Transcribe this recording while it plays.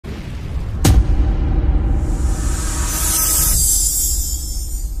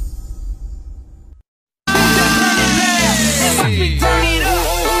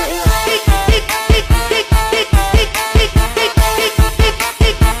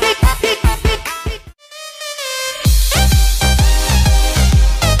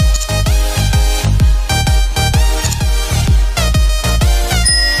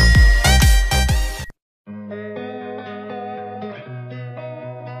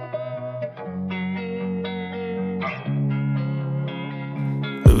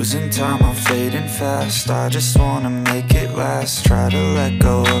Losing time, I'm fading fast. I just wanna make it last. Try to let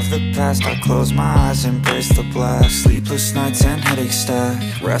go of the past. I close my eyes, embrace the blast. Sleepless nights and headaches stack.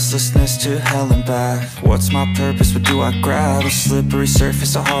 Restlessness to hell and back. What's my purpose, what do I grab? A slippery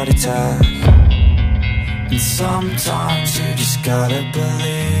surface, a heart attack. And sometimes you just gotta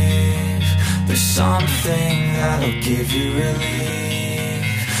believe there's something that'll give you relief.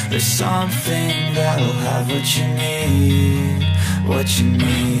 There's something that'll have what you need, what you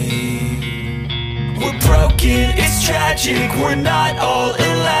need. We're broken, it's tragic, we're not all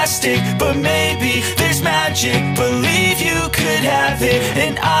elastic, but maybe there's magic, believe you could have it.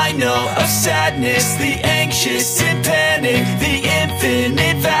 And I know of sadness, the anxious and panic, the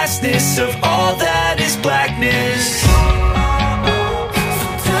infinite vastness of all that is blackness.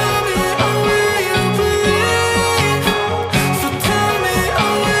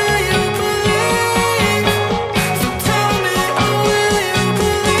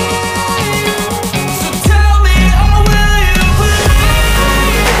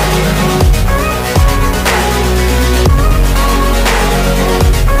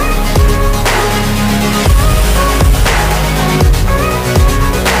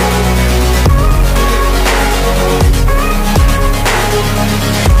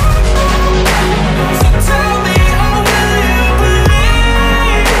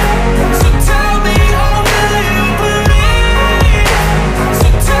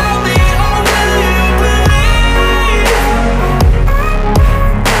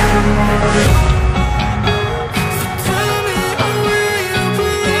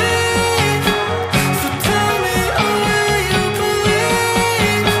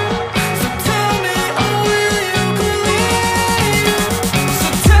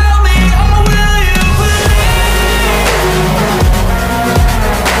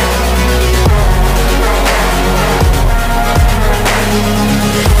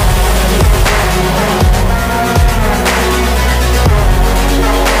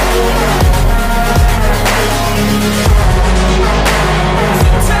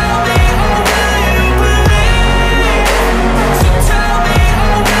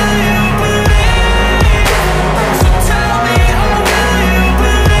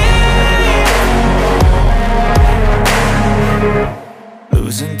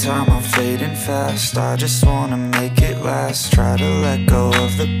 Losing time, I'm fading fast. I just wanna make it last. Try to let go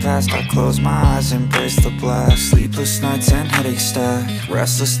of the past. I close my eyes, embrace the blast. Sleepless nights and headaches stack.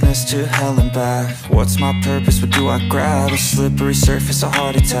 Restlessness to hell and back. What's my purpose, what do I grab? A slippery surface, a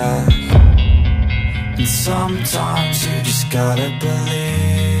heart attack. And sometimes you just gotta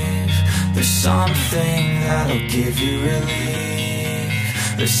believe there's something that'll give you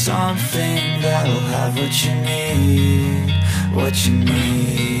relief. There's something that'll have what you need, what you need.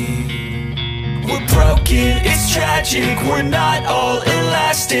 We're broken, it's tragic, we're not all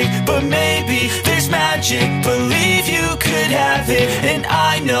elastic, but maybe there's magic, believe you could have it. And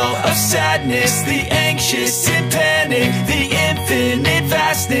I know of sadness, the anxious and panic, the infinite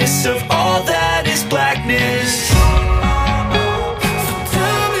vastness of all that is blackness.